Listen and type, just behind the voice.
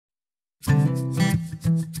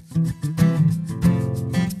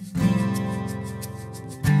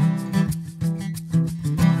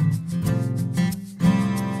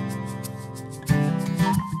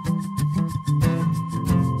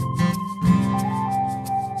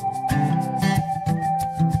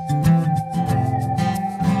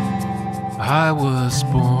I was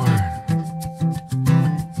born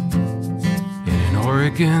in an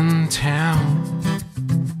Oregon town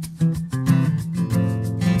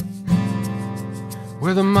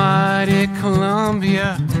where the mighty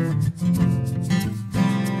Columbia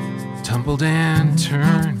tumbled and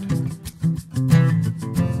turned,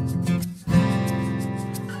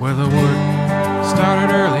 where the work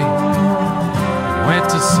started early and went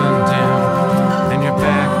to sundown, then you're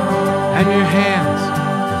back and your hands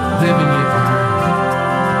for the living you earned.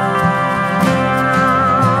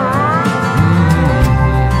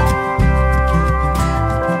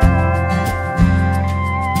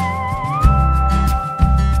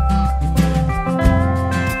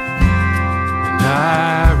 And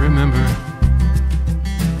I remember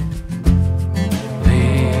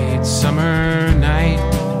late summer night,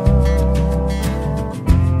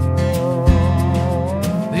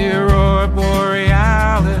 the aurora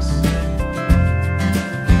borealis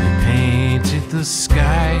painted the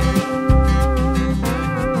sky.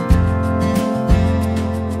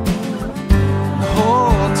 The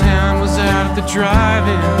whole town was out at the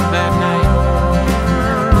drive-in that night,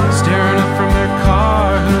 staring up from their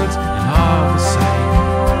car hoods and all the sight.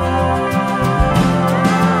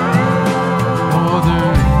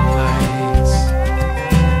 Northern lights.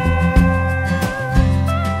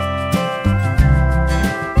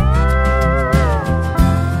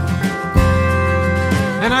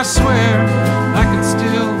 And I swear I can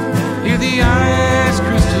still hear the ice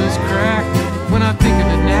crystals crack when I think of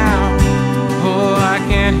it now. Oh, I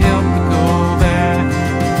can't help but go back.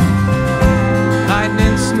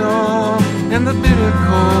 Lightning, snow, and the bitter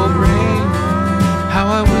cold rain. How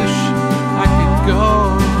I wish I could go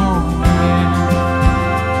home again.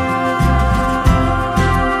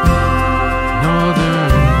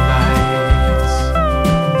 Northern lights.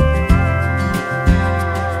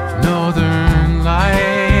 Northern lights.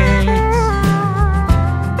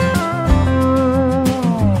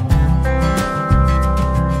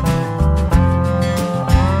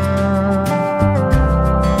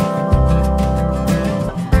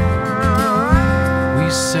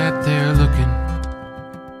 Sat there looking,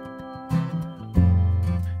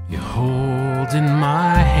 you holding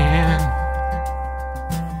my hand.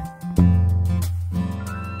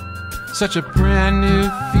 Such a brand new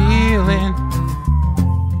feeling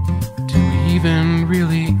to even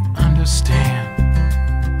really understand.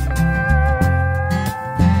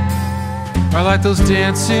 Are like those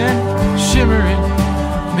dancing, shimmering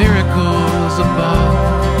miracles above.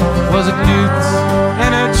 Was it Newton's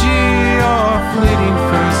energy or fleeting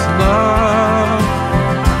first love?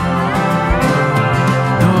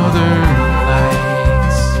 Northern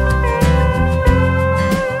lights.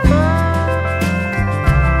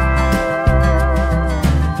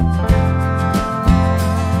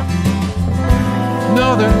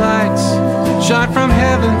 Northern lights shine from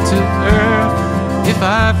heaven to earth. If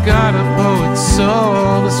I've got a poet's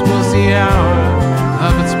soul, this was the hour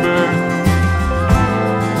of its birth.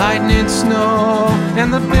 Lightning, snow,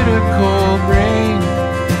 and the bitter cold rain.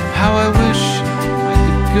 How I wish I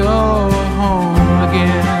could go home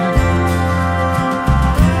again.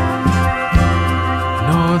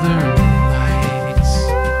 Northern lights.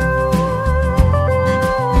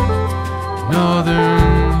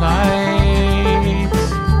 Northern lights.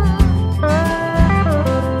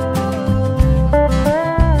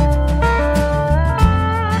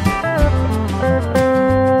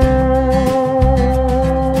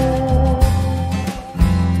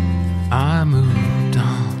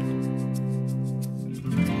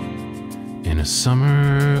 A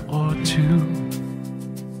summer or two,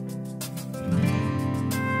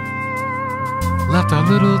 left our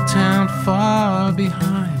little town far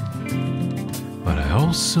behind, but I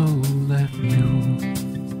also left you.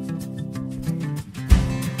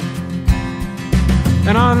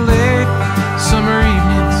 And on late summer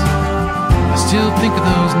evenings, I still think of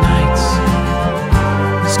those nights,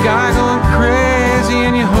 the sky going crazy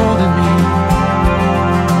and you holding me